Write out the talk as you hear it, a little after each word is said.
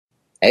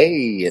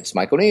Hey, it's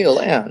Mike O'Neill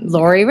and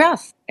Lori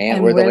Ruff.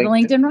 And we're the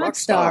LinkedIn Rock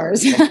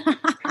Stars.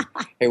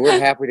 Hey, we're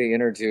happy to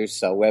introduce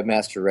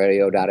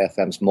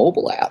WebmasterRadio.fm's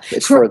mobile app.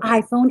 It's for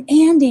iPhone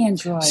and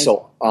Android.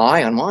 So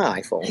I on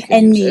my iPhone can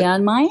and use me it.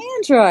 on my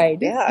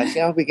Android.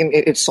 Yeah, we can.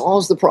 It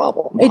solves the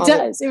problem. It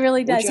does. It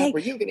really does. Which app are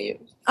you going to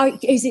use?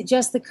 Is it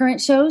just the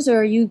current shows, or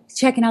are you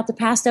checking out the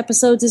past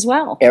episodes as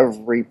well?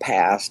 Every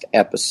past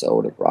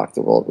episode of Rock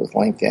the World with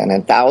LinkedIn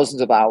and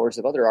thousands of hours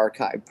of other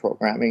archived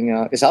programming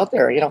is out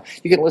there. You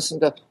can listen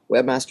to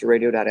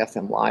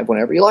WebmasterRadio.fm live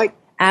whenever you like.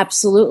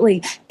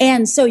 Absolutely.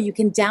 And so you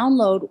can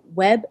download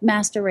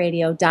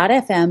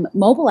WebmasterRadio.fm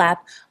mobile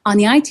app on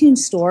the iTunes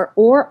Store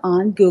or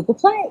on Google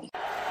Play.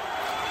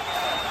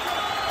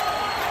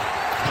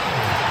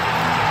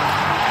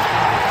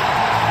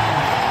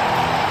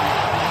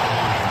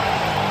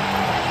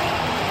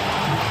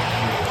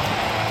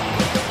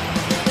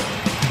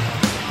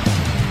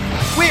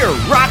 We're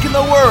rocking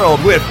the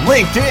world with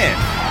LinkedIn.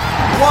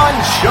 One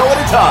show at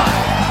a time.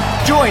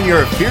 Join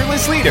your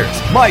fearless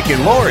leaders, Mike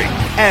and Lori,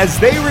 as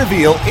they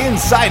reveal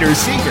insider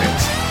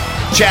secrets.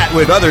 Chat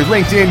with other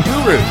LinkedIn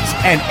gurus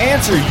and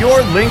answer your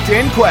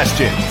LinkedIn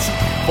questions.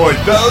 For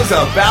those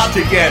about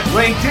to get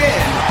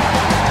LinkedIn,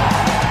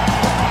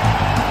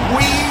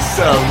 we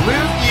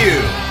salute you.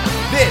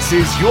 This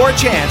is your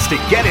chance to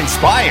get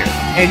inspired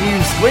and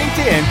use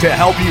LinkedIn to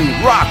help you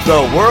rock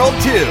the world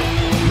too.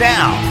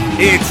 Now,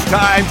 it's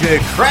time to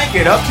crank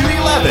it up to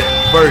 11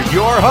 for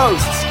your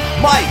hosts,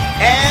 Mike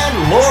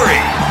and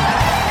Lori.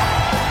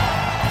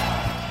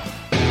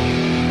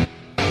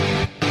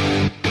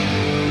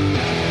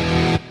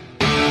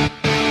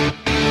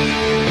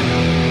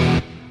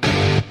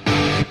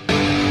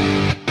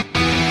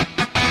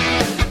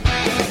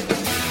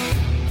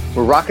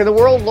 We're rocking the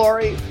world,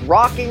 Lori.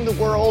 Rocking the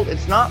world.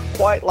 It's not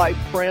quite like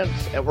Prince,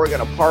 and we're going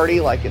to party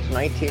like it's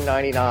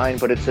 1999,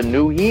 but it's a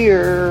new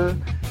year,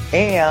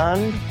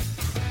 and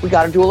we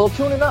got to do a little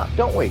tuning up,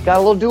 don't we? Got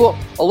to do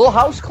a little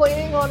house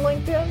cleaning on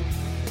LinkedIn?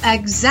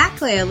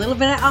 Exactly. A little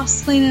bit of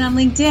house cleaning on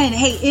LinkedIn.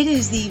 Hey, it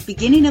is the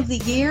beginning of the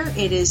year.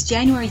 It is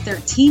January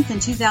 13th in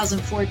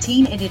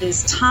 2014, and it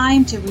is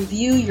time to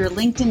review your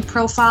LinkedIn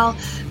profile,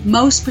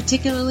 most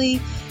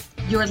particularly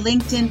your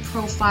LinkedIn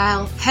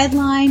profile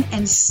headline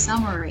and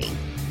summary.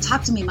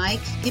 Talk to me, Mike.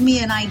 Give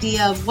me an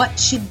idea of what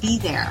should be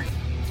there.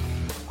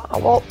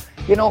 Well,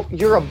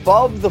 you're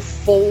above the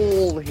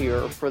fold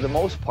here for the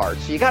most part,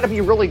 so you got to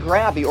be really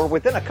grabby, or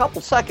within a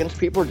couple seconds,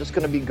 people are just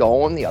going to be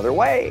going the other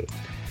way.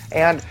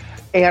 And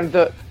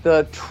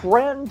the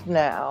trend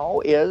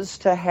now is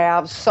to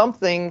have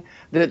something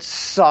that's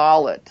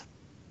solid.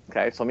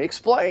 Okay, so let me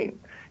explain.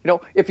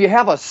 If you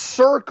have a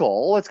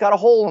circle, it's got a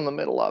hole in the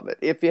middle of it.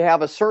 If you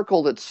have a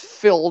circle that's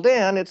filled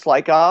in, it's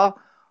like a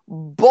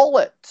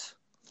bullet.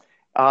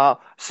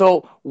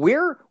 So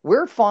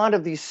we're fond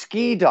of these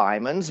ski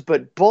diamonds,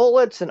 but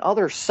bullets and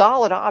other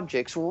solid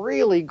objects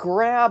really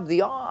grab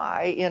the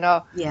eye in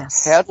a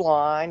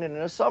headline and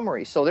in a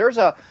summary. So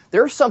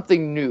there's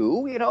something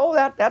new,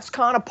 that's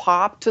kind of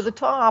popped to the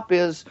top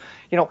is,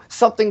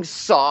 something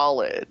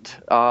solid.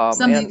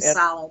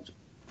 Solid.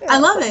 I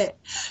love it.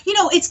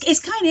 It's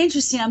kind of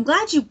interesting. I'm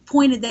glad you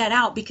pointed that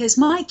out because,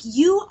 Mike,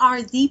 you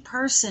are the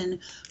person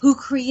who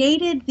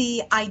created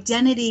the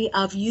identity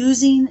of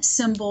using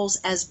symbols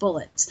as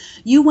bullets.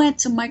 You went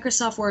to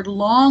Microsoft Word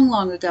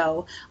long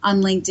ago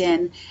on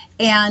LinkedIn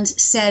and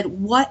said,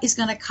 what is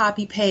going to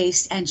copy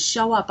paste and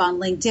show up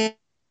on LinkedIn?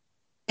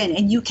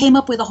 And you came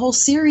up with a whole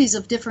series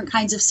of different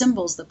kinds of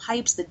symbols, the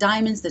pipes, the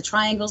diamonds, the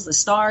triangles, the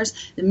stars,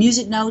 the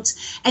music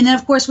notes. And then,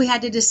 of course, we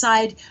had to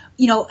decide,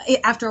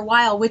 after a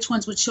while, which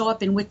ones would show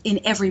up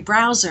in every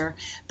browser.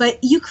 But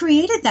you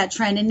created that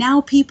trend, and now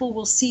people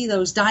will see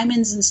those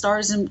diamonds and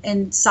stars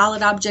and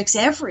solid objects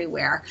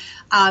everywhere,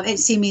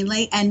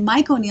 seemingly. And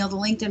Mike O'Neill, the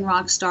LinkedIn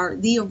rock star,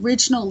 the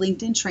original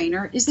LinkedIn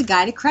trainer, is the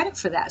guy to credit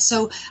for that.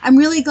 So I'm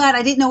really glad.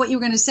 I didn't know what you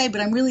were going to say,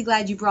 but I'm really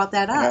glad you brought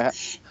that up.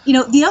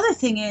 The other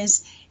thing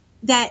is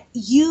that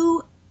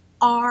you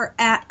are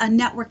at a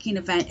networking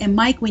event. And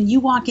Mike, when you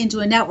walk into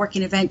a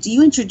networking event, do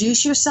you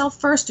introduce yourself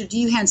first or do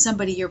you hand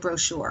somebody your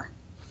brochure?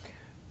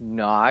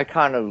 No, I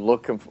kind of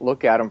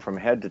look at them from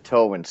head to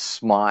toe and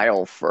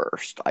smile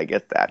first. I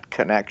get that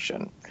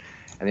connection.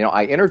 And,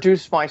 I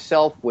introduce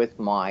myself with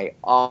my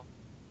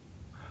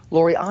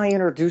Lori, I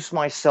introduce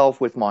myself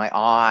with my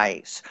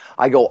eyes.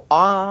 I go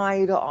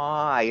eye to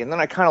eye, and then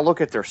I kind of look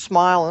at their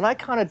smile, and I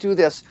kind of do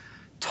this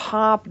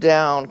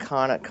top-down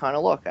kind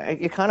of look.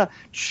 You kind of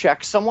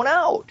check someone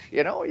out,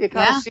 you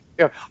kind of see,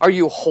 are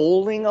you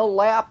holding a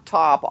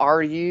laptop?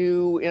 Are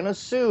you in a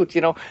suit?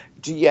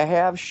 Do you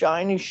have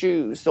shiny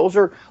shoes? Those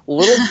are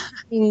little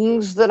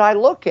things that I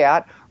look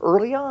at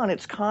early on.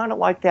 It's kind of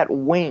like that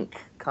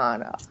wink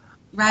kind of.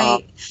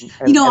 Right.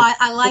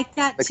 I like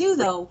that too,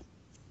 though.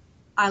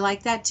 I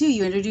like that too.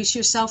 You introduce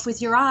yourself with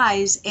your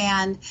eyes,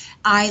 and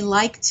I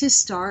like to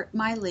start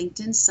my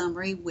LinkedIn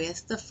summary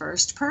with the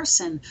first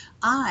person.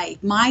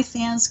 My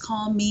fans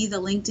call me the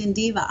LinkedIn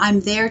diva. I'm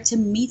there to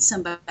meet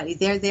somebody.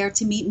 They're there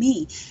to meet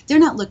me. They're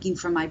not looking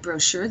for my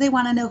brochure. They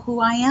want to know who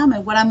I am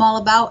and what I'm all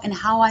about and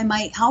how I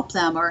might help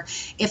them. Or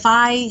if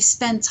I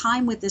spend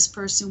time with this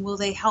person, will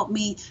they help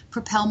me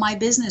propel my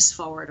business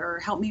forward or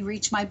help me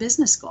reach my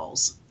business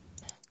goals?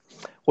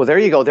 Well, there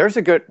you go. There's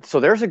a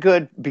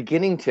good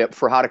beginning tip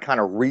for how to kind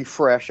of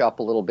refresh up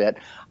a little bit.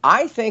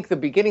 I think the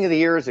beginning of the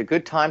year is a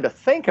good time to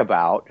think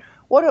about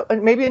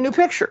maybe a new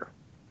picture.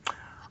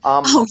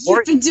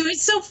 You've been doing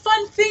so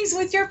fun things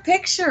with your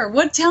picture.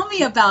 Tell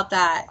me about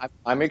that.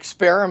 I'm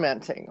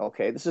experimenting.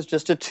 Okay, this is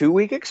just a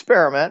 2-week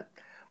experiment,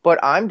 but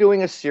I'm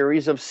doing a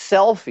series of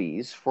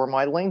selfies for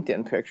my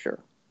LinkedIn picture.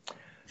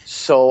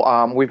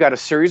 So we've got a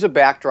series of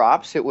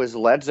backdrops. It was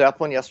Led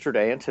Zeppelin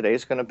yesterday, and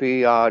today's going to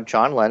be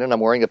John Lennon. I'm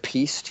wearing a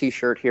Peace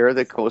T-shirt here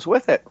that goes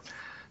with it.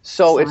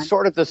 So It's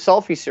sort of the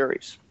selfie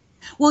series.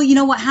 Well, you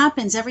know what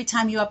happens every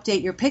time you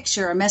update your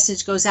picture, a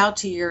message goes out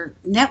to your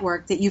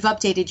network that you've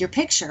updated your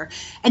picture.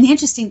 And the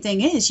interesting thing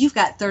is you've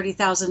got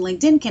 30,000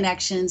 LinkedIn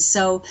connections,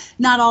 so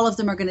not all of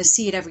them are going to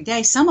see it every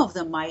day. Some of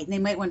them might, and they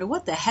might wonder,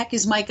 what the heck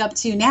is Mike up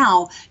to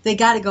now? They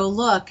got to go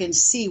look and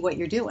see what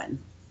you're doing.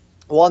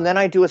 Well, and then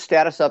I do a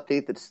status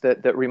update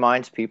that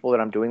reminds people that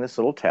I'm doing this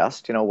little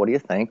test. What do you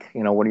think?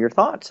 What are your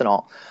thoughts and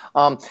all?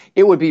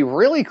 It would be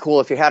really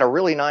cool if you had a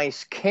really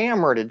nice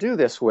camera to do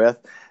this with.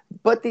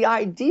 But the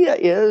idea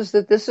is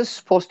that this is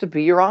supposed to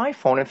be your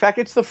iPhone. In fact,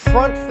 it's the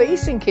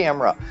front-facing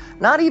camera,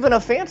 not even a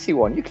fancy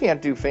one. You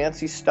can't do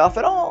fancy stuff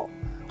at all.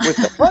 With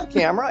the front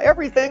camera,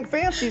 everything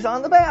fancy's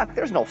on the back.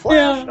 There's no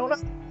flash, no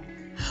nothing.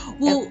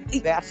 Well,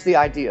 that's the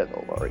idea,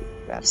 though, Lori.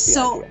 That's the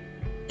idea.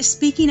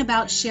 Speaking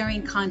about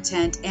sharing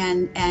content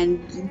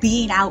and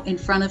being out in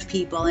front of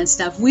people and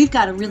stuff, we've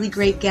got a really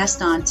great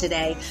guest on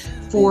today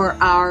for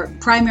our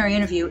primary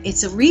interview.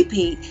 It's a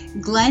repeat,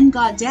 Glenn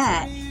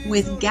Gaudet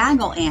with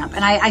Gaggle Amp.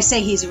 And I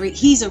say he's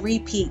a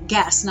repeat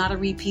guest, not a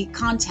repeat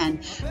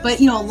content.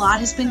 But, a lot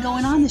has been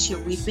going on this year.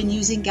 We've been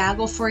using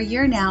Gaggle for a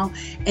year now,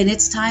 and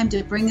it's time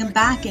to bring them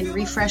back and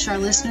refresh our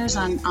listeners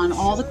on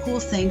all the cool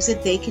things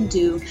that they can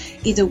do,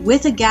 either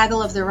with a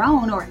Gaggle of their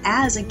own or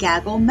as a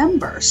Gaggle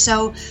member.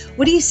 So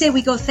what do you say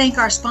we go thank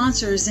our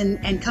sponsors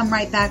and come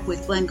right back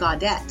with Glenn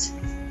Gaudet?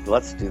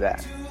 Let's do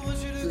that.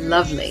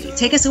 Lovely.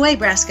 Take us away,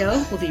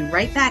 Brasco. We'll be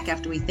right back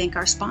after we thank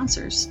our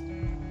sponsors.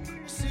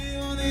 See you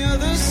on the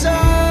other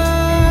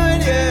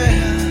side, yeah.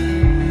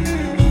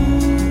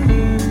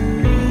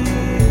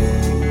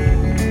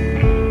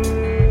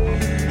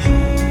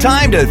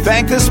 Time to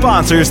thank the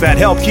sponsors that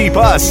help keep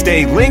us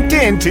stay linked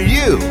in to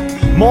you.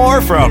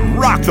 More from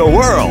Rock the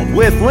World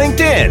with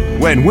LinkedIn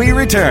when we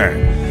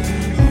return.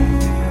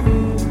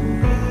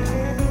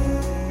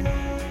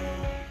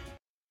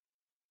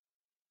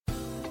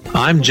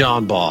 I'm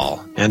John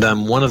Ball, and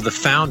I'm one of the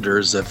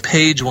founders of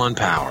Page One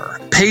Power.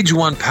 Page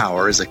One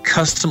Power is a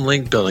custom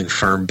link building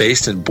firm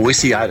based in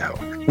Boise, Idaho.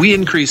 We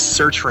increase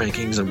search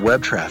rankings and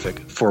web traffic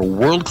for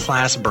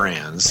world-class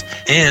brands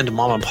and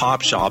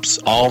mom-and-pop shops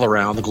all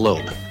around the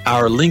globe.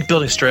 Our link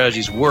building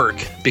strategies work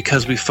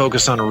because we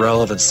focus on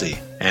relevancy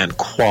and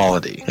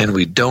quality, and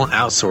we don't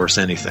outsource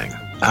anything.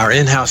 Our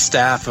in-house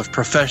staff of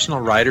professional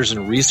writers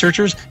and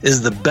researchers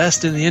is the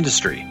best in the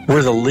industry.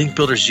 We're the link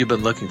builders you've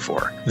been looking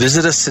for.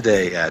 Visit us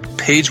today at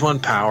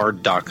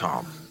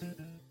pageonepower.com.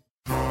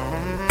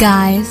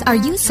 Guys, are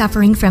you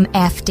suffering from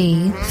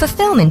FD,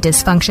 fulfillment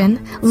dysfunction?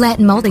 Let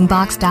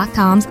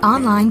moldingbox.com's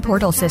online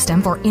portal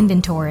system for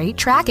inventory,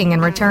 tracking,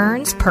 and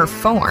returns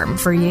perform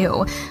for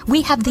you.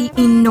 We have the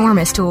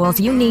enormous tools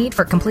you need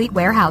for complete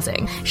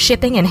warehousing,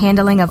 shipping, and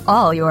handling of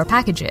all your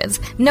packages,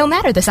 no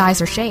matter the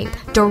size or shape,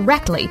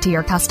 directly to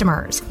your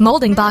customers.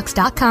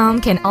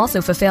 Moldingbox.com can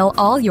also fulfill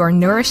all your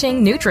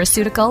nourishing,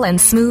 nutraceutical, and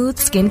smooth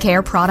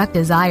skincare product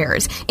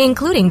desires,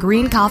 including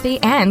green coffee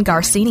and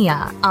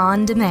Garcinia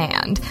on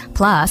demand.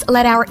 Plus,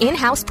 let our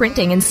in-house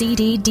printing and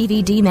CD,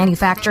 DVD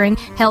manufacturing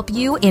help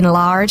you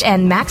enlarge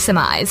and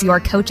maximize your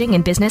coaching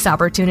and business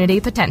opportunity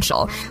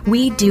potential.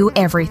 We do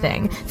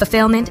everything: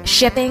 fulfillment,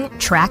 shipping,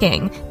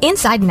 tracking,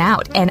 inside and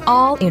out, and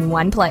all in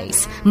one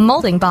place.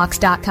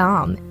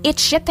 Moldingbox.com.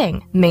 It's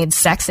shipping made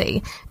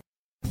sexy.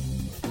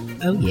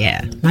 Oh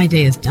yeah, my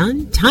day is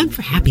done. Time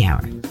for happy hour.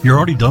 You're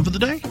already done for the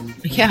day?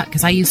 Yeah,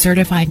 because I use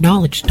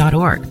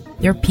CertifiedKnowledge.org.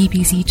 Their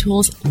PPC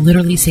tools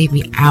literally save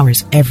me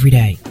hours every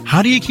day.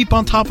 How do you keep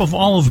on top of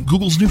all of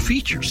Google's new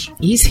features?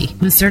 Easy.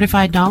 With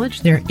Certified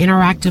Knowledge, their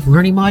interactive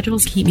learning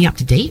modules keep me up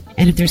to date.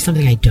 And if there's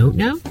something I don't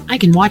know, I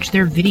can watch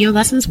their video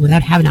lessons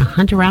without having to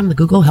hunt around the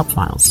Google Help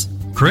files.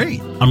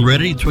 Great. I'm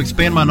ready to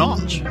expand my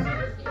knowledge.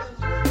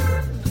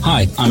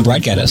 Hi, I'm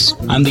Brett Geddes.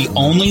 I'm the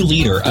only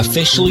leader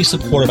officially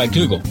supported by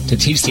Google to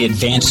teach the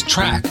advanced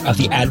track of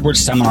the AdWords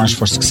Seminars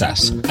for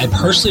Success. I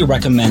personally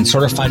recommend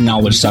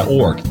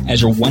CertifiedKnowledge.org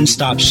as your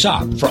one-stop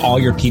shop for all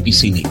your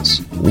PPC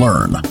needs.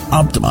 Learn,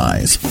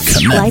 optimize,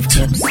 connect, life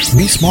tips.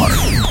 Be smart.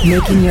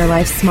 Making your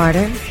life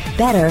smarter,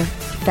 better,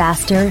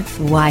 faster,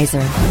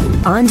 wiser.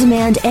 On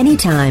demand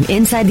anytime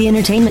inside the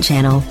entertainment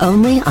channel,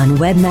 only on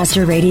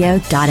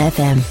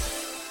webmasterradio.fm.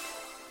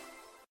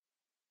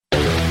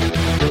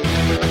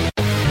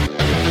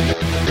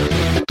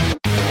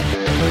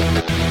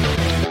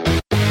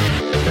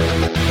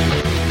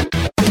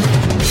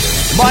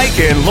 Mike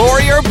and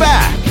Lori are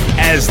back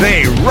as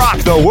they rock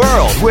the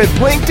world with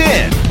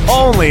LinkedIn,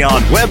 only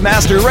on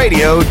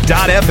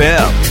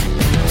webmasterradio.fm.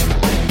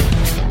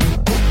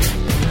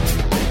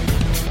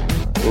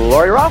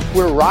 Lori Ruff,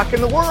 we're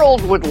rocking the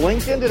world with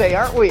LinkedIn today,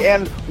 aren't we?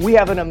 And we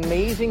have an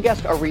amazing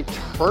guest, a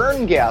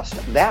return guest.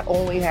 That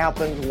only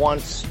happens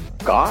once.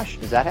 Gosh,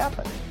 does that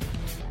happen?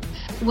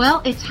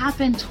 Well, it's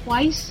happened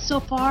twice so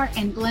far,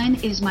 and Glenn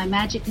is my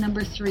magic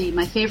number 3.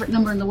 My favorite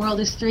number in the world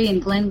is 3, and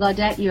Glenn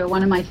Gaudette, you're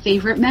one of my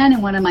favorite men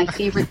and one of my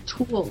favorite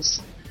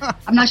tools.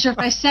 I'm not sure if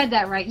I said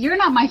that right. You're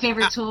not my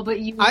favorite tool,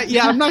 but you...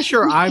 I'm not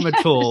sure I'm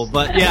a tool,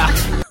 but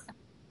yeah.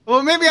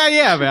 Well, maybe I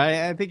am.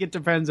 I think it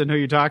depends on who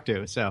you talk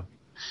to, so...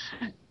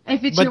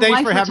 If it's but your thanks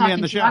wife for we're having me on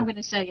talking the to, show. I'm going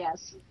to say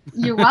yes.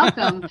 You're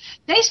welcome.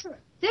 Thanks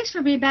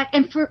for being back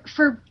and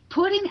for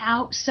putting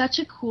out such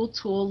a cool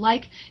tool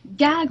like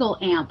Gaggle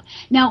Amp.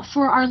 Now,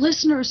 for our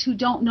listeners who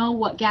don't know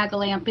what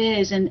Gaggle Amp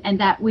is and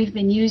that we've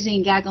been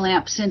using Gaggle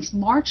Amp since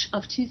March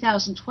of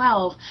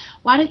 2012,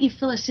 why don't you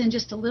fill us in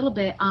just a little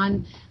bit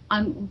on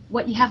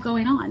what you have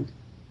going on?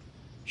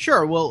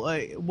 Sure. Well,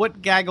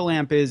 what Gaggle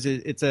Amp is,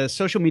 it's a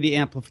social media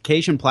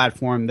amplification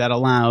platform that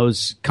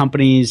allows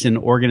companies and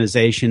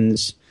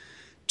organizations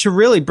to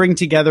really bring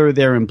together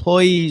their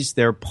employees,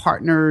 their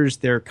partners,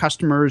 their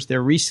customers,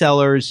 their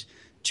resellers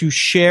to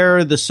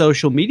share the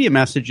social media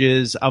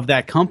messages of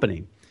that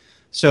company.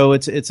 So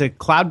it's a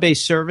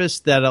cloud-based service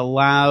that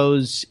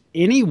allows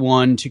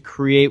anyone to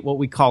create what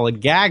we call a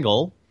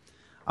gaggle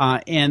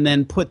and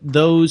then put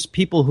those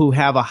people who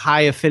have a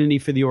high affinity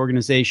for the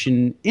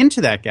organization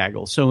into that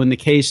gaggle. So in the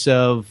case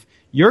of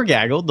your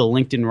gaggle, the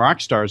LinkedIn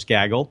Rockstars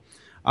gaggle,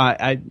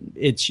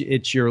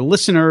 it's your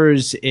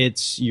listeners,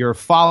 it's your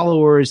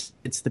followers,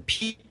 it's the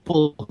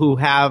people who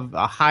have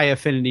a high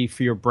affinity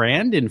for your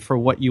brand and for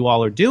what you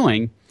all are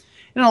doing.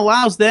 And it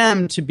allows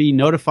them to be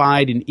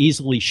notified and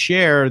easily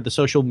share the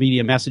social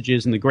media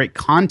messages and the great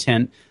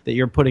content that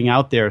you're putting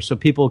out there, so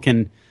people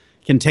can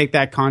take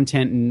that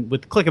content and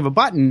with the click of a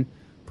button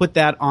put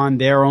that on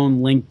their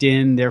own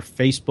LinkedIn, their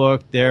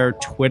Facebook, their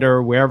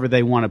Twitter, wherever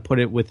they want to put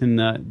it within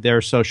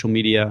their social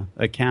media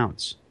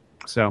accounts.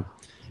 So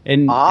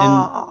And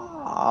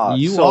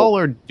you all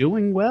are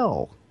doing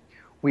well.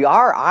 We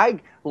are.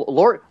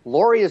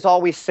 Lori is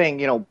always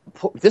saying,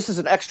 this is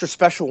an extra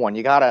special one.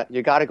 You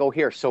gotta go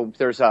here. So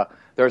there's a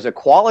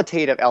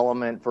qualitative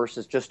element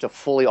versus just a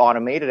fully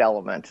automated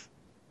element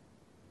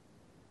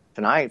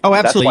tonight. Oh,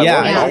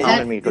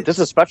 absolutely. But this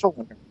is a special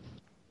one.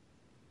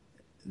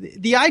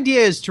 The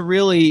idea is to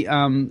really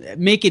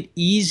make it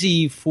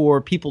easy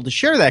for people to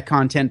share that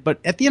content, but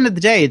at the end of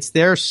the day, it's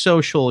their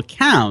social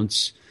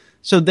accounts.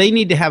 So they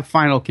need to have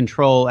final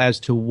control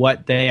as to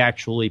what they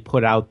actually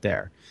put out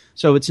there.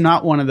 So it's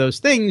not one of those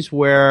things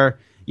where,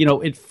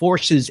 it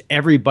forces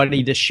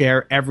everybody to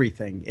share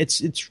everything.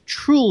 It's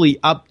truly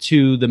up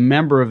to the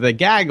member of the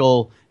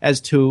gaggle as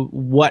to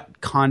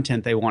what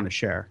content they want to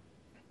share.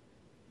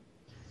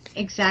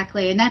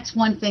 Exactly. And that's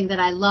one thing that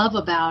I love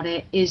about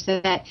it is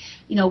that,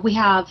 we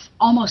have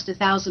almost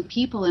 1,000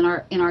 people in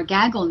our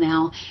gaggle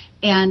now,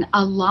 and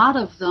a lot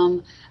of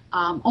them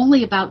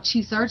only about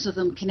 2/3 of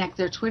them connect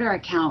their Twitter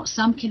account.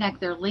 Some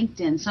connect their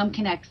LinkedIn. Some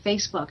connect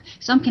Facebook.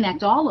 Some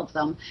connect all of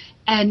them.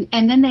 And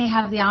then they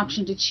have the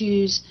option to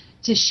choose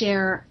to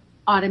share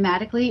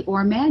automatically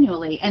or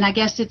manually. And I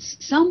guess it's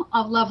some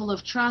level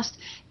of trust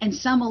and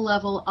some a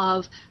level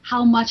of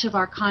how much of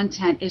our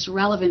content is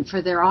relevant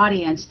for their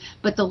audience.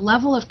 But the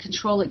level of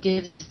control it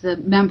gives the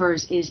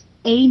members is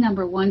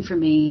number 1 for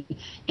me.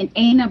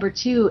 And number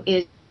 2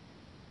 is,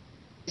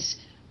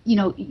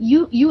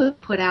 you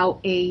have put out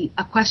a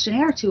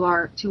questionnaire to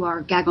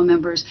our Gaggle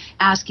members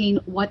asking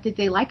what did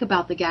they like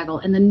about the Gaggle,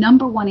 and the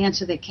number 1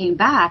 answer that came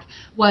back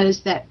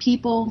was that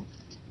people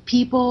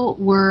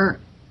were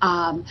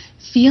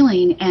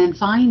feeling and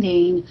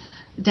finding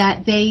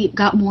that they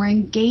got more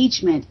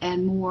engagement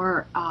and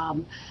more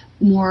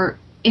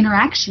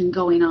interaction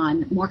going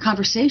on, more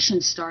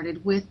conversations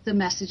started with the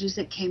messages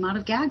that came out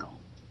of Gaggle.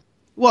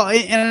 Well,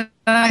 and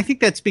I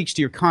think that speaks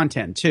to your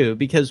content, too,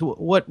 because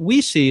what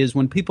we see is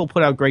when people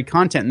put out great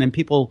content and then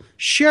people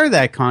share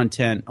that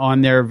content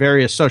on their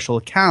various social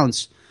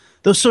accounts,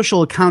 those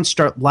social accounts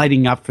start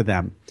lighting up for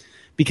them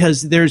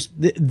because there's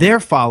their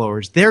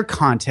followers, their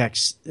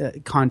contacts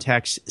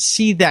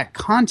see that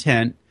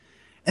content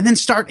and then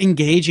start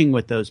engaging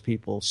with those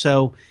people.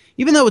 So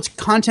even though it's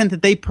content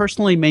that they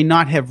personally may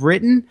not have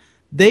written,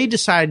 they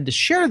decided to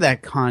share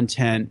that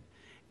content.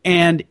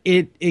 And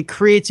it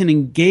creates an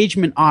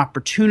engagement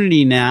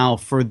opportunity now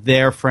for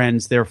their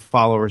friends, their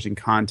followers, and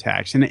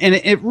contacts. And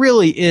it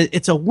really is,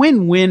 it's a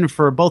win-win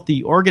for both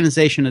the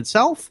organization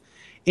itself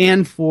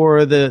and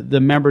for the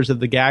members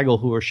of the gaggle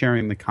who are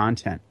sharing the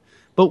content.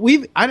 But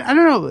I don't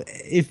know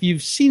if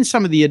you've seen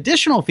some of the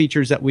additional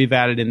features that we've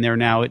added in there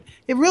now. It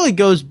really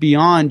goes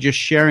beyond just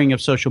sharing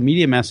of social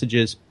media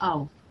messages.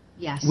 Oh,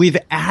 yes. We've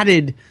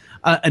added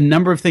a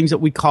number of things that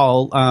we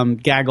call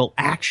Gaggle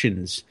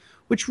Actions,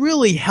 which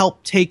really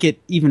help take it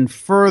even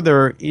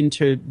further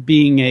into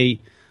being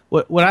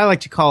what I like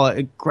to call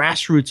a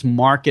grassroots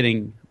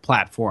marketing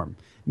platform,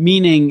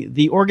 meaning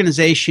the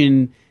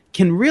organization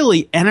can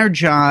really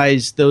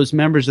energize those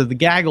members of the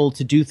Gaggle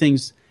to do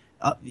things,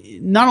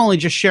 not only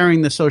just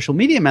sharing the social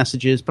media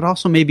messages, but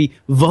also maybe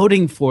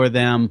voting for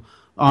them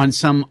on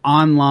some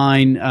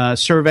online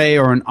survey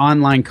or an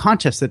online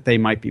contest that they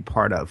might be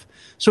part of.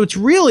 So it's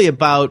really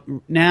about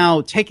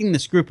now taking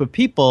this group of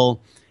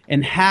people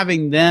and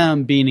having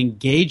them be an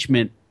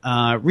engagement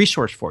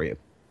resource for you.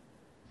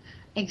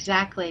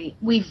 Exactly.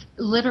 We've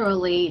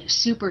literally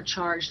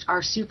supercharged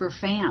our super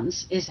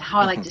fans, is how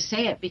I like to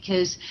say it,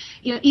 because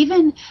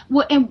even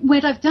what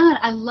I've done,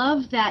 I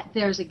love that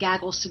there's a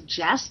Gaggle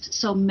suggest,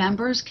 so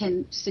members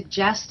can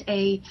suggest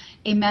a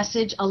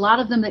message. A lot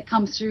of them that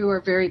come through are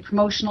very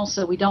promotional,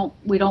 so we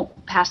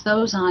don't pass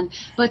those on.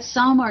 But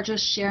some are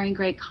just sharing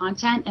great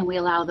content, and we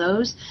allow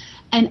those.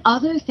 And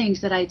other things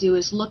that I do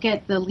is look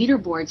at the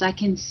leaderboards. I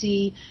can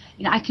see,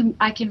 I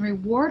can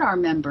reward our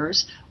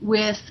members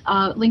with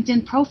a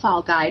LinkedIn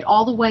profile guide,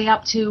 all the way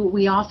up to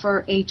we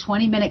offer a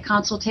 20-minute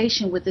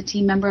consultation with the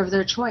team member of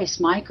their choice,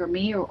 Mike or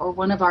me or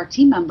one of our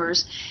team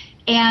members.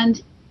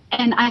 And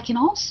I can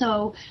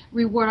also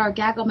reward our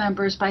Gaggle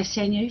members by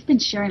saying, you've been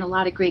sharing a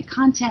lot of great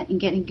content and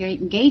getting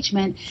great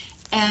engagement.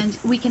 And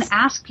we can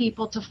ask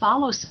people to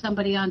follow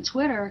somebody on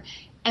Twitter,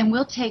 and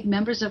we'll take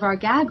members of our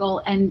Gaggle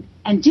and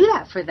do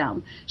that for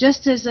them,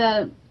 just as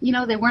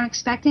they weren't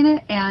expecting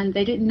it and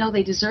they didn't know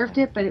they deserved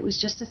it, but it was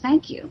just a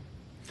thank you.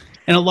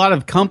 And a lot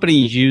of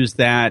companies use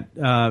that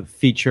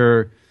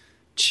feature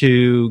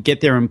to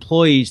get their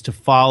employees to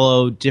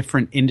follow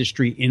different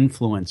industry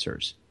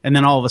influencers. And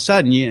then all of a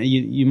sudden,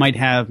 you might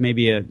have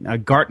maybe a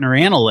Gartner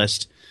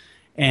analyst,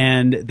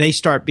 and they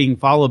start being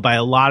followed by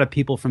a lot of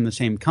people from the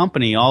same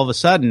company. All of a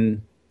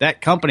sudden, that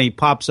company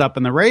pops up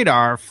in the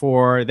radar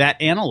for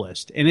that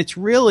analyst. And it's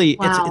really,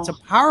 it's a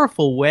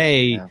powerful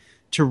way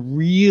to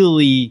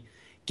really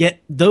get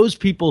those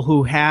people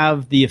who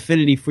have the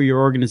affinity for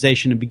your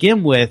organization to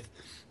begin with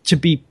to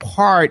be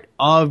part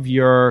of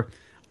your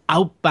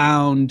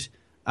outbound,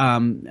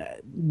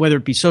 whether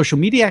it be social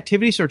media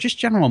activities or just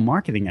general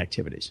marketing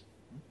activities.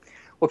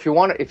 Well, if you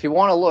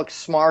want to look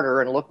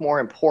smarter and look more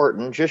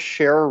important, just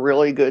share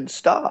really good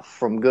stuff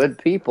from good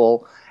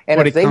people.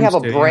 And if they have a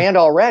brand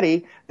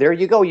already, there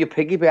you go. You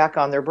piggyback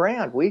on their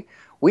brand. We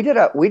did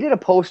a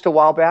post a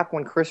while back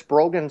when Chris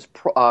Brogan's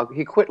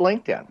he quit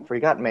LinkedIn. He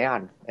got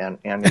mad and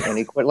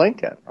he quit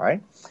LinkedIn,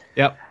 right?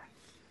 Yep.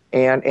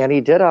 And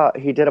he did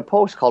a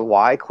post called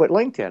 "Why I Quit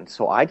LinkedIn."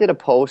 So I did a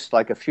post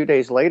like a few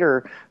days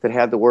later that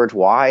had the words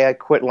 "Why I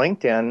Quit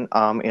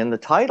LinkedIn" in the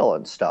title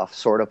and stuff,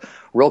 sort of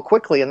real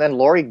quickly. And then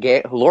Lori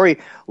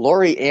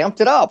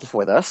amped it up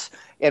with us,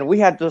 and we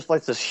had just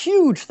like this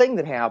huge thing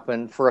that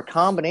happened for a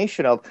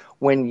combination of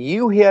when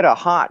you hit a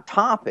hot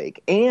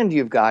topic and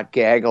you've got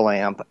Gaggle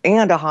Amp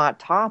and a hot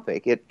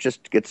topic, it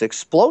just gets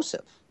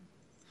explosive.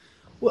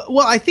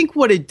 Well, I think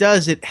what it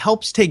does, it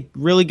helps take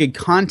really good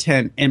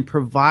content and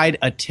provide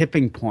a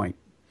tipping point.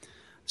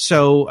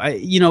 So,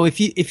 if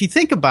you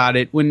think about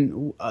it,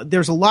 when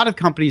there's a lot of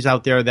companies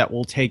out there that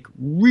will take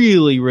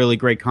really, really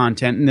great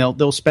content, and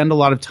they'll spend a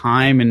lot of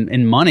time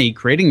and money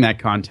creating that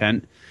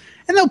content,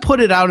 and they'll put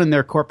it out in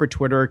their corporate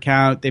Twitter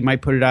account. They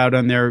might put it out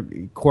on their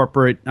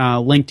corporate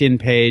LinkedIn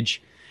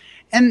page.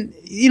 And,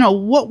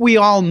 what we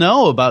all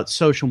know about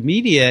social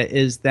media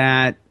is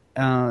that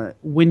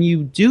when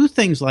you do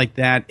things like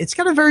that, it's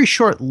got a very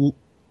short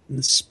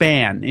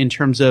span in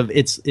terms of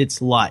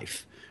its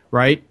life,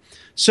 right?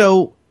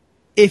 So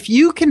if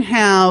you can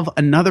have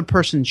another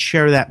person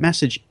share that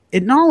message,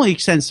 it not only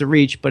extends the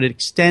reach, but it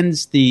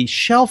extends the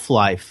shelf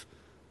life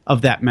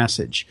of that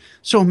message.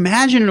 So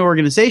imagine an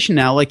organization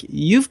now, like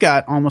you've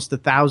got almost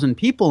 1,000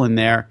 people in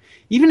there.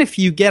 Even if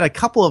you get a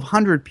couple of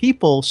hundred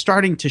people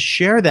starting to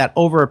share that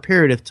over a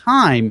period of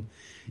time,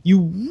 you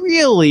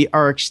really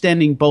are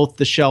extending both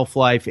the shelf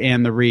life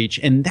and the reach.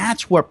 And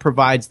that's what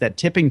provides that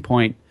tipping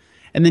point.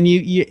 And then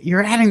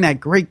you're adding that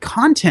great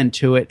content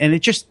to it, and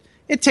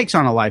it takes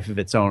on a life of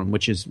its own,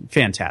 which is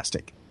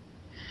fantastic.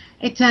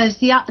 It does.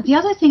 The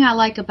other thing I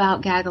like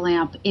about Gaggle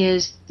Amp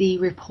is the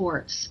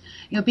reports.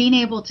 Being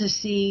able to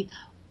see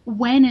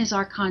when is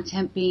our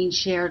content being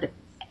shared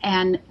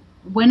and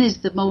when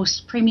is the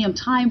most premium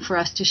time for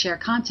us to share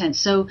content.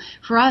 So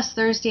for us,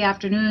 Thursday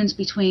afternoons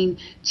between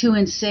 2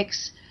 and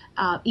 6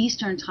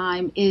 Eastern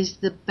time is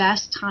the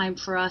best time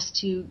for us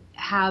to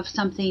have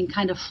something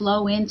kind of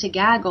flow into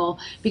Gaggle,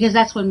 because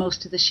that's when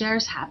most of the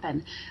shares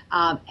happen.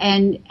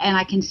 And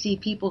I can see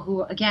people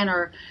who, again,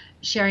 are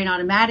sharing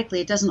automatically.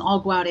 It doesn't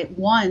all go out at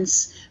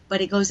once, but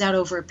it goes out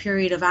over a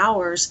period of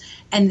hours.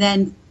 And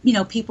then,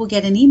 people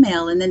get an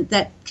email, and then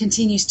that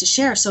continues to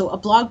share. So a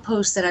blog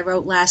post that I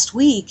wrote last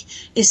week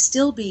is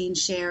still being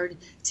shared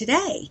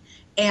today.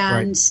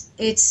 and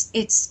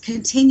it's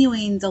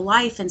continuing the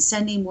life and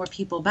sending more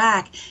people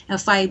back.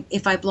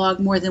 If I blog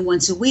more than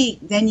once a week,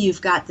 then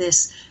you've got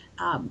this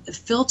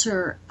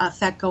filter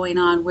effect going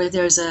on where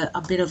there's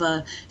a bit of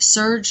a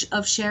surge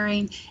of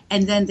sharing,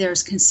 and then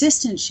there's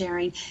consistent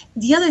sharing.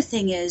 The other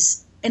thing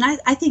is, and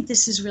I think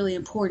this is really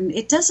important,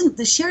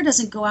 the share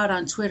doesn't go out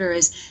on Twitter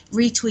as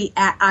retweet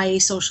at IA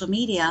social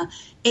media.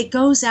 It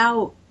goes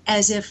out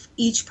as if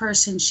each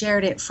person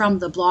shared it from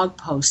the blog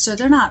post. So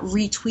they're not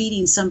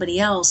retweeting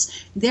somebody else.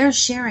 They're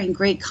sharing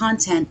great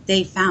content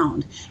they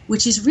found,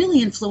 which is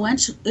really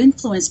influence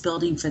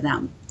building for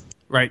them.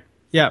 Right.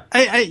 Yeah.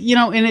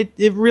 And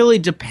it really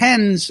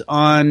depends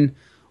on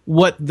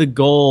what the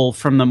goal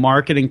from the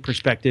marketing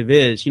perspective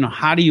is.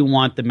 How do you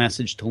want the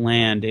message to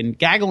land? And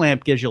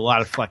GaggleAmp gives you a lot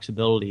of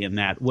flexibility in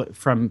that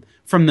from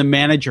the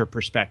manager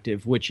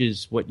perspective, which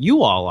is what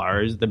you all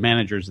are, is the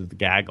managers of the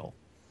Gaggle.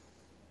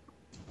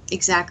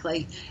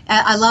 Exactly.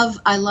 I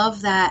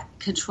love that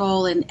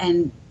control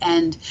and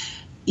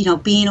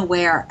being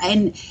aware.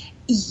 And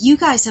you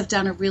guys have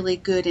done a really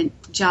good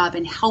job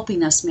in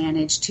helping us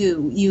manage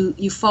too.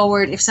 You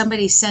forward, if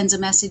somebody sends a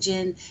message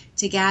in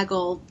to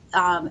Gaggle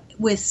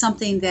with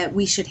something that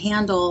we should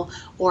handle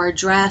or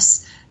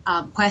address,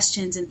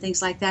 questions and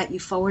things like that, you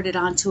forward it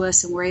on to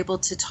us, and we're able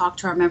to talk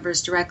to our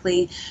members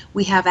directly.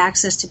 We have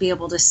access to be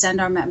able to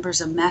send our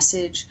members a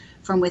message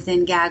from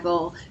within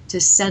Gaggle,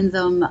 to send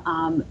them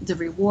the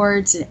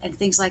rewards and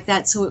things like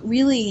that. So it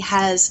really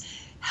has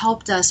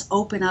helped us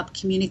open up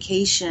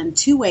communication,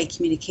 two-way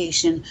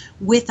communication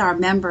with our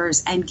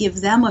members, and give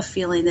them a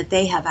feeling that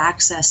they have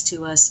access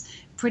to us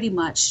pretty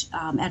much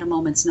at a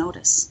moment's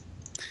notice.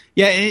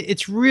 Yeah,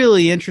 it's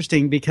really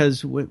interesting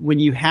because when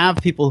you have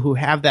people who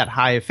have that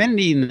high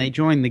affinity and they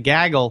join the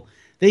Gaggle,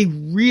 they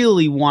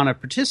really want to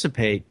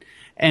participate.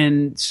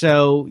 And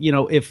so,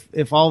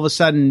 if all of a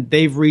sudden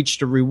they've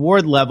reached a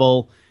reward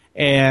level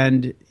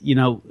and,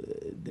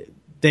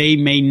 they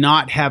may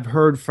not have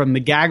heard from the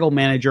Gaggle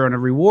manager on a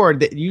reward,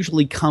 that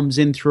usually comes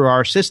in through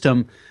our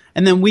system.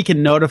 And then we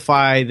can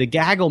notify the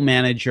Gaggle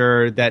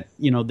manager that,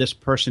 this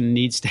person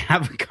needs to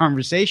have a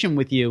conversation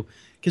with you.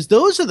 Because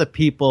those are the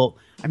people,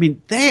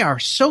 they are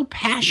so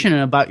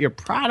passionate about your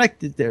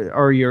product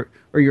or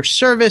your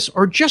service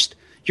or just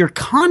your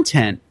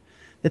content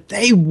that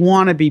they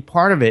want to be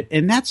part of it.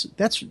 And that's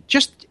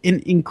just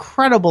an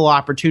incredible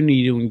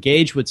opportunity to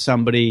engage with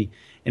somebody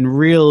and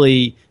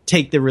really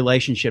take the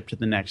relationship to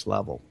the next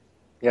level.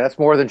 Yeah, that's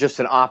more than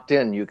just an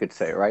opt-in, you could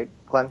say, right,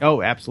 Glenn?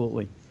 Oh,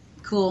 absolutely.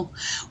 Cool.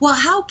 Well,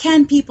 how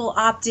can people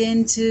opt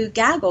in to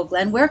Gaggle,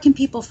 Glenn? Where can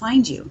people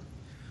find you?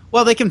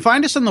 Well, they can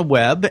find us on the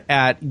web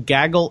at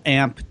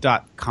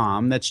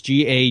gaggleamp.com. That's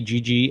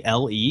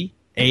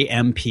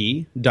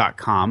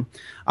GaggleAMP.com.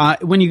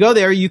 When you go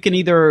there, you can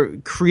either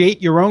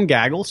create your own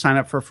Gaggle, sign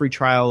up for a free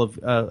trial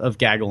of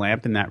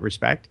GaggleAmp in that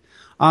respect.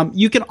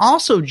 You can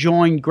also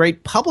join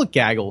great public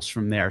Gaggles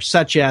from there,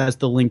 such as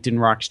the LinkedIn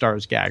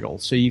Rockstars Gaggle.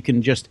 So you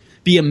can just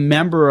be a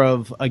member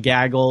of a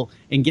Gaggle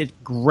and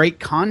get great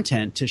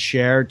content to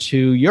share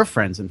to your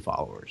friends and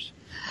followers.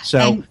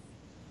 So.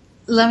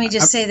 Let me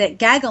just say that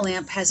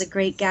GaggleAmp has a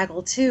great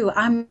Gaggle too.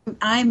 I'm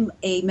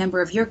a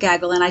member of your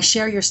Gaggle, and I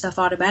share your stuff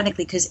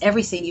automatically because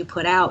everything you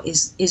put out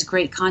is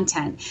great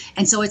content.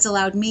 And so it's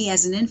allowed me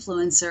as an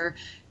influencer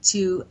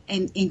to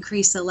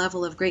increase the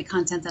level of great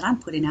content that I'm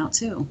putting out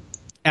too.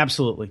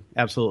 Absolutely.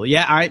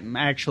 Yeah,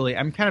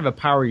 I'm kind of a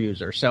power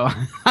user, so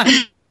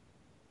I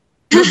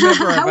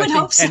would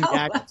hope so.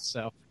 Gaggles,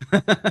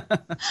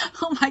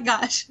 Oh my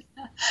gosh,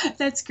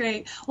 that's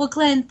great. Well,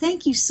 Glenn,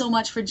 thank you so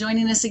much for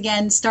joining us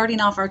again, starting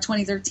off our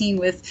 2013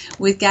 with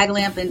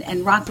GaggleAmp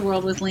and Rock the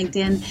World with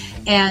LinkedIn,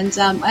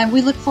 and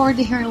we look forward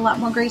to hearing a lot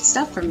more great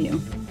stuff from you.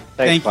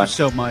 Thank you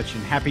so much,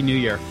 and Happy New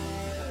Year.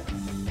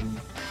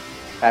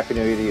 Happy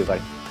New Year to you,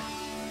 buddy.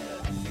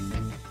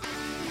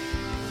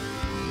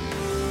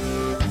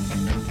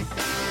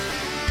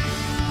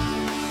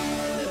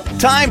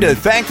 Time to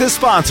thank the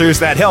sponsors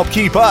that help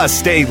keep us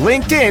stay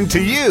linked in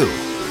to you.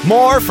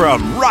 More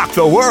from Rock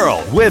the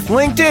World with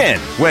LinkedIn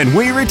when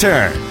we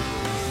return.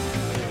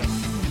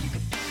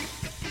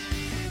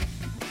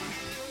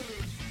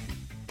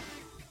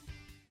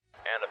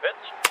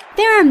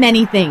 There are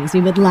many things we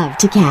would love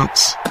to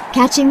catch.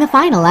 Catching the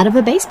final out of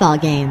a baseball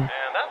game. And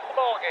that's the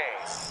ball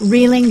game.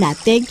 Reeling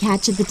that big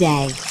catch of the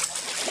day.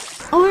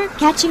 Or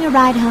catching a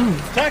ride home.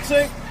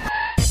 Taxi!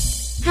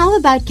 How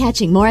about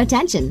catching more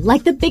attention,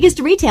 like the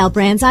biggest retail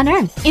brands on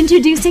earth?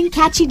 Introducing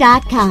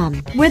Catchy.com,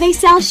 where they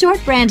sell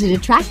short-branded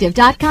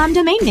attractive.com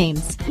domain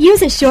names.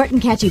 Use a short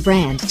and catchy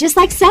brand, just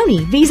like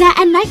Sony, Visa,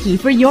 and Nike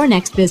for your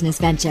next business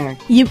venture.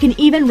 You can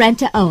even rent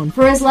to own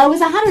for as low as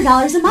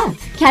 $100 a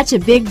month. Catch a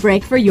big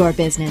break for your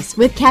business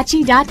with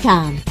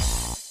Catchy.com.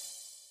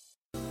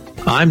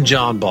 I'm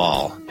John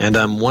Ball, and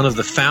I'm one of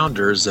the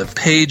founders of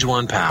Page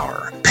One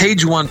Power.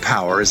 Page One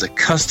Power is a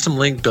custom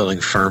link building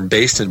firm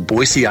based in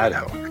Boise,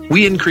 Idaho.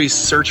 We increase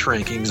search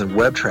rankings and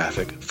web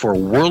traffic for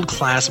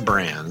world-class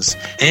brands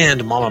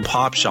and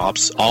mom-and-pop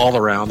shops all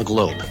around the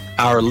globe.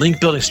 Our link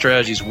building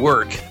strategies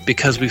work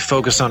because we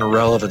focus on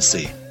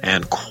relevancy,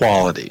 and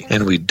quality,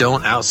 and we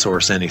don't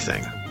outsource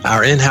anything.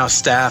 Our in-house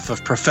staff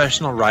of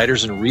professional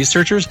writers and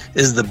researchers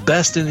is the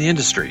best in the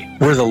industry.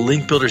 We're the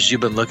link builders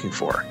you've been looking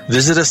for.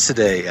 Visit us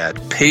today at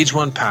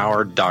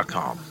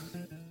pageonepower.com.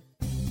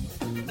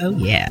 Oh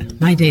yeah,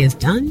 my day is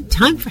done.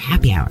 Time for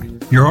happy hour.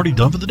 You're already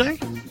done for the day?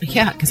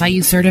 Yeah, because I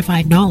use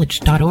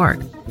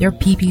CertifiedKnowledge.org. Their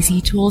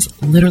PPC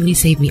tools literally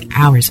save me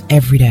hours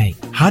every day.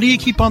 How do you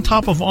keep on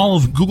top of all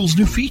of Google's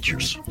new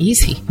features?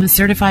 Easy. With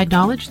Certified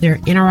Knowledge, their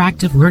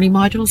interactive learning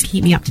modules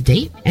keep me up to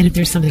date. And if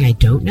there's something I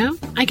don't know,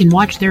 I can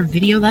watch their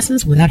video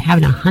lessons without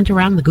having to hunt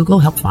around the Google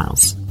Help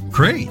files.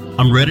 Great.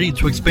 I'm ready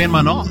to expand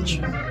my knowledge.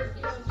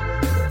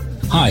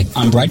 Hi,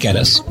 I'm Brad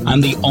Geddes.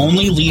 I'm the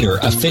only leader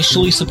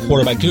officially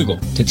supported by Google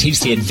to teach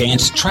the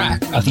advanced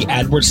track of the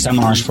AdWords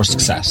Seminars for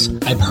Success.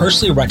 I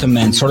personally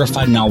recommend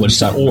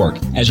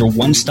CertifiedKnowledge.org as your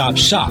one-stop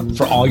shop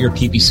for all your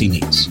PPC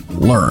needs.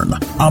 Learn,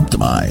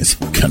 optimize,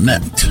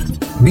 connect.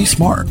 Be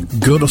smart.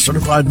 Go to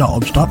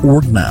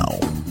CertifiedKnowledge.org now.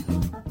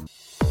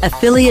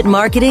 Affiliate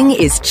marketing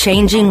is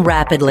changing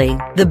rapidly.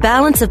 The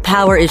balance of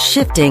power is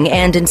shifting,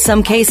 and in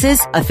some cases,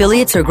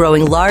 affiliates are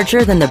growing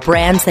larger than the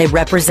brands they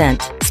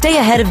represent. Stay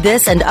ahead of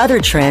this and other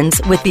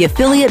trends with the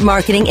Affiliate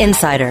Marketing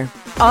Insider.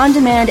 On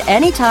demand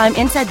anytime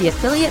inside the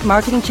Affiliate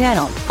Marketing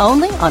channel,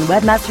 only on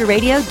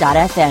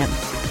webmasterradio.fm.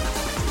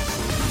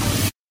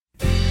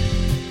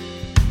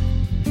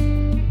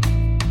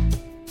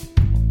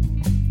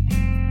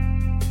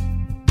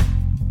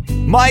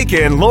 Mike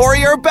and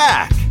Lori are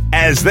back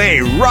as they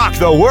rock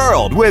the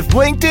world with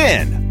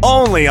LinkedIn,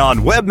 only on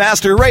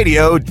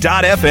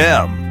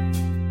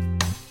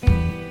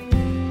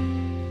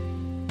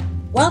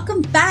webmasterradio.fm.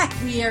 Welcome back.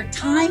 We are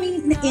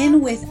timing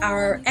in with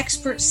our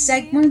expert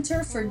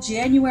segmenter for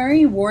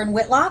January, Warren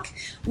Whitlock.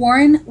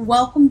 Warren,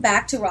 welcome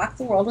back to Rock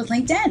the World with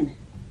LinkedIn.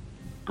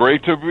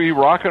 Great to be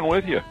rocking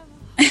with you.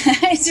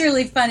 It's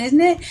really fun, isn't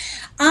it?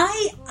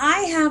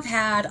 I have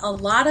had a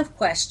lot of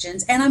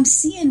questions, and I'm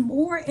seeing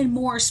more and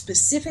more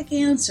specific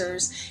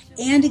answers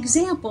and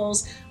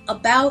examples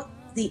about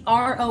the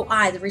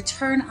ROI, the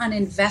return on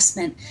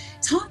investment.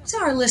 Talk to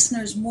our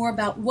listeners more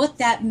about what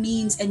that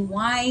means and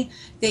why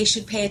they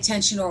should pay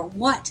attention, or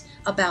what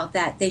about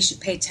that they should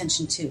pay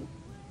attention to.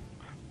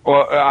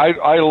 Well,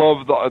 I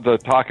love the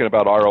talking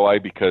about ROI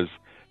because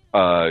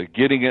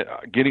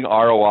getting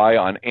ROI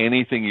on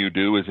anything you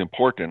do is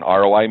important.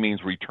 ROI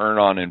means return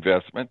on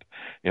investment.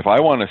 If I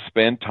want to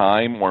spend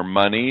time or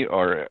money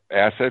or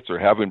assets or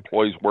have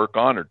employees work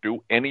on or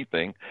do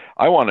anything,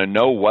 I want to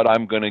know what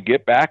I'm going to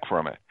get back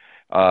from it.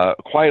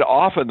 Quite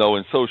often, though,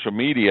 in social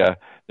media,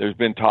 there's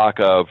been talk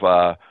of,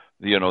 Gary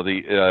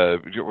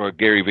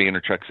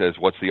Vaynerchuk says,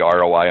 what's the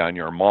ROI on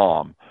your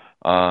mom?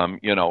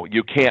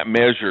 You can't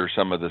measure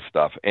some of this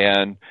stuff.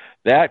 And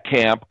that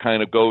camp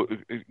kind of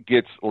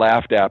gets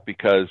laughed at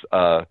because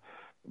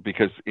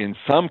in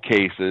some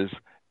cases,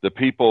 the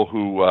people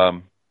who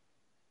are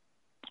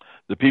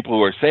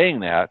saying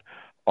that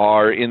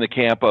are in the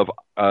camp of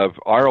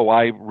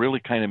ROI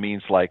really kind of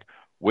means like,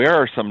 where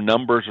are some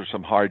numbers or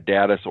some hard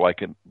data so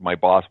my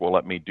boss will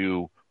let me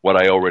do what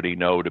I already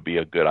know to be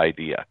a good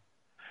idea.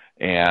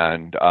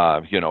 And,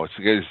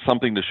 it's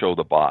something to show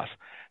the boss.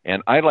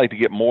 And I'd like to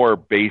get more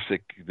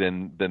basic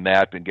than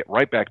that and get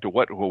right back to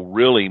what will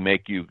really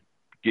make you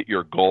get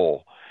your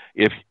goal.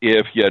 If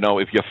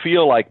you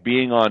feel like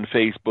being on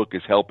Facebook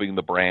is helping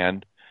the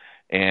brand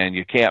and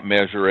you can't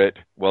measure it,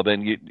 well,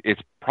 then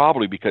it's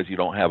probably because you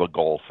don't have a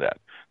goal set.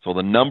 So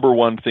the number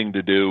one thing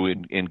to do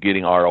in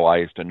getting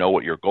ROI is to know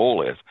what your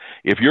goal is.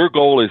 If your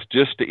goal is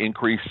just to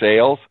increase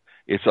sales,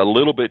 it's a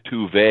little bit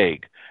too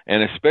vague.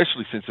 And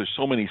especially since there's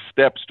so many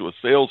steps to a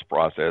sales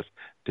process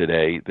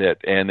today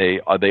and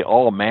they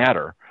all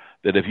matter,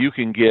 that if you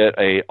can get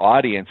a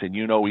audience and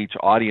each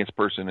audience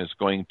person is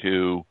going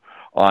to,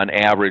 on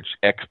average,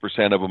 X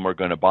percent of them are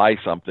going to buy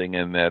something,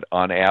 and that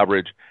on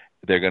average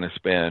they're going to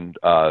spend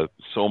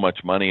so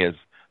much money as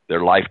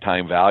their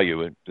lifetime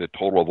value, the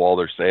total of all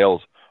their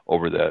sales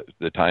over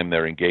the time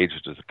they're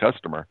engaged as a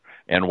customer,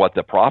 and what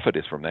the profit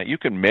is from that. You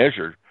can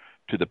measure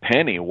to the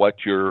penny how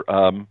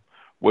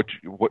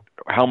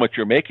much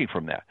you're making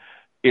from that.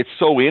 It's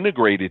so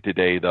integrated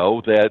today,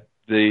 though, that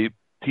the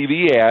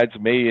TV ads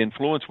may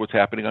influence what's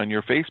happening on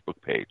your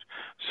Facebook page.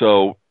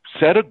 So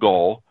set a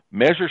goal,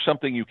 measure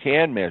something you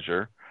can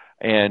measure,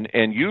 and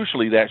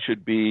usually that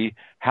should be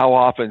how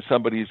often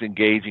somebody's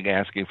engaging,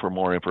 asking for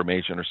more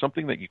information, or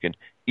something that you can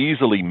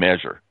easily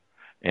measure.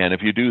 And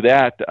if you do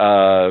that,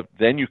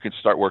 then you can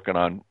start working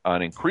on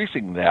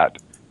increasing that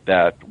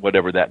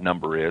whatever that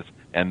number is,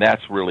 and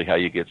that's really how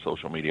you get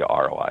social media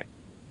ROI.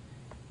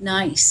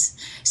 Nice.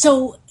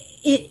 So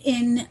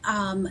in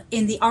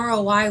the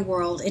ROI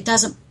world, it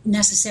doesn't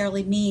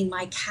necessarily mean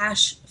my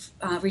cash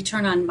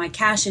return on my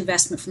cash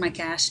investment for my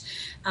cash,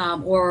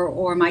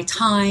 or my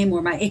time,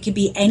 it could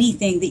be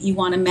anything that you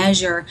want to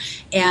measure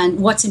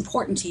and what's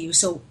important to you.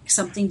 So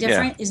something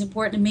different is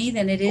important to me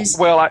than it is.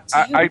 Well,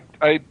 I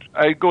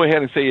go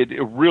ahead and say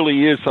it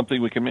really is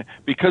something we can,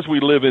 because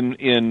we live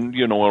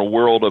in a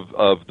world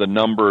of the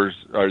numbers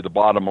or the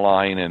bottom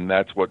line, and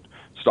that's what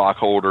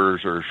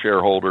stockholders or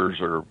shareholders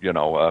or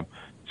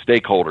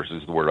stakeholders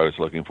is the word I was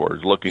looking for.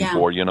 Is looking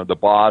for the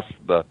boss,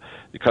 the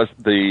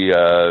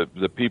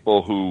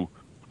people who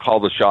call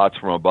the shots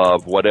from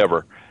above,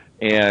 whatever.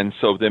 And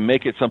so then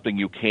make it something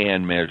you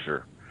can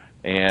measure.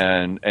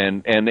 And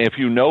if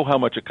you know how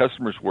much a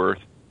customer's worth,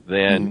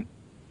 then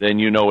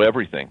you know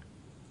everything.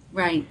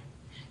 Right.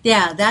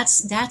 Yeah,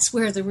 that's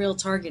where the real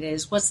target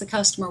is. What's the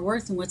customer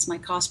worth and what's my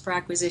cost per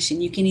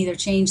acquisition? You can either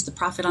change the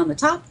profit on the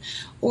top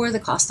or the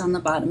cost on the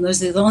bottom.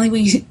 Those are the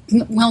only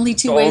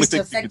two ways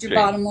to affect your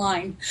bottom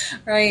line,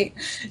 right?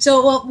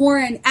 So,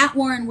 Warren, at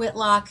Warren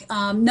Whitlock,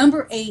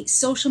 number 8,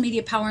 social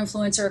media power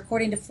influencer,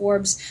 according to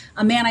Forbes,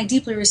 a man I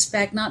deeply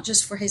respect, not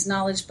just for his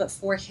knowledge, but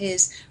for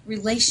his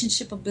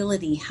relationship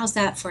ability. How's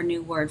that for a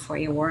new word for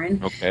you,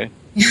 Warren? Okay.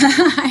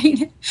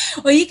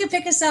 Well, you can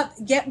pick us up,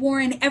 get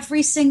Warren,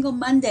 every single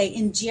Monday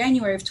in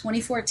January of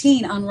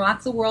 2014 on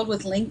Rock the World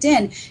with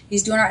LinkedIn.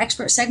 He's doing our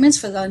expert segments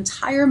for the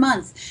entire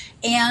month.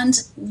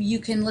 And you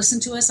can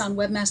listen to us on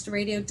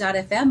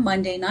webmasterradio.fm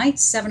Monday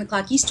nights, 7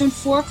 o'clock Eastern,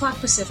 4 o'clock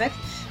Pacific.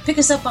 Pick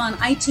us up on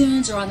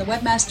iTunes or on the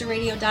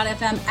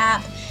webmasterradio.fm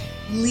app.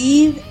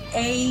 Leave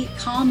a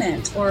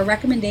comment or a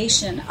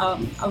recommendation,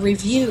 a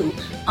review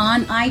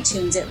on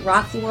iTunes at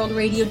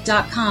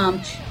rocktheworldradio.com.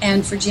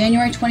 And for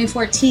January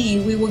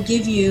 2014, we will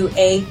give you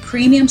a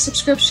premium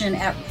subscription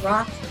at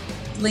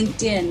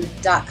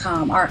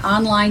rocklinkedin.com, our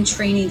online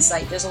training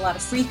site. There's a lot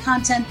of free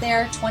content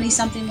there,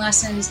 20-something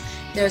lessons.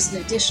 There's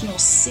an additional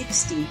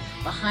 60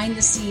 behind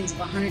the scenes of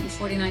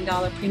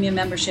 $149 premium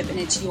membership, and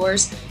it's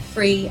yours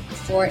free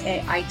for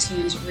an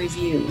iTunes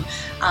review.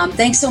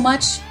 Thanks so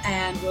much,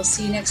 and we'll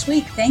see you next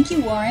week. Thank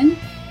you, Warren.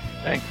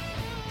 Thanks.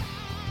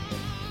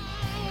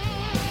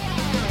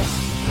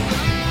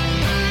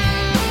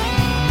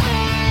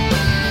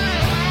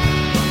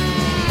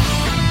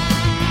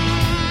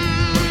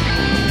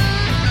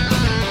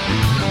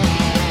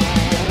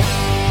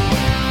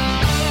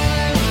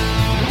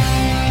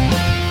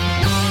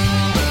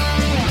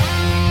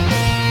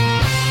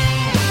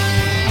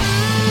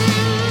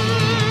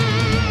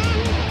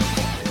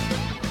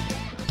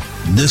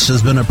 This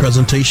has been a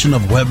presentation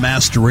of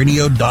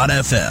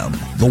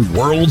WebmasterRadio.fm, the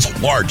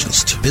world's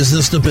largest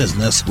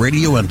business-to-business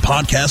radio and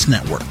podcast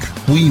network.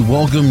 We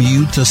welcome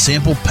you to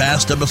sample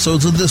past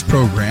episodes of this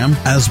program,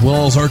 as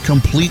well as our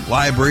complete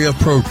library of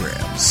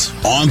programs,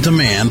 on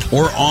demand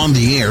or on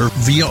the air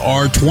via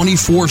our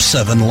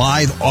 24/7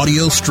 live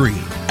audio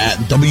stream at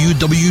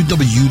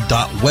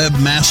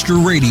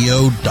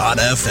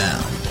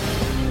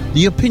www.webmasterradio.fm.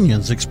 The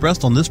opinions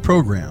expressed on this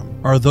program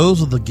are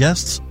those of the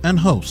guests and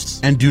hosts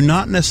and do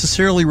not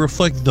necessarily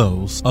reflect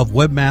those of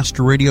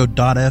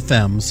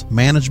WebmasterRadio.fm's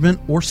management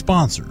or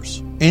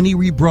sponsors. Any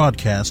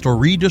rebroadcast or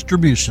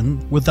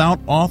redistribution without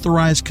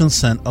authorized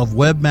consent of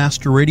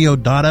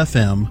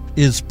WebmasterRadio.fm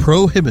is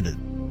prohibited.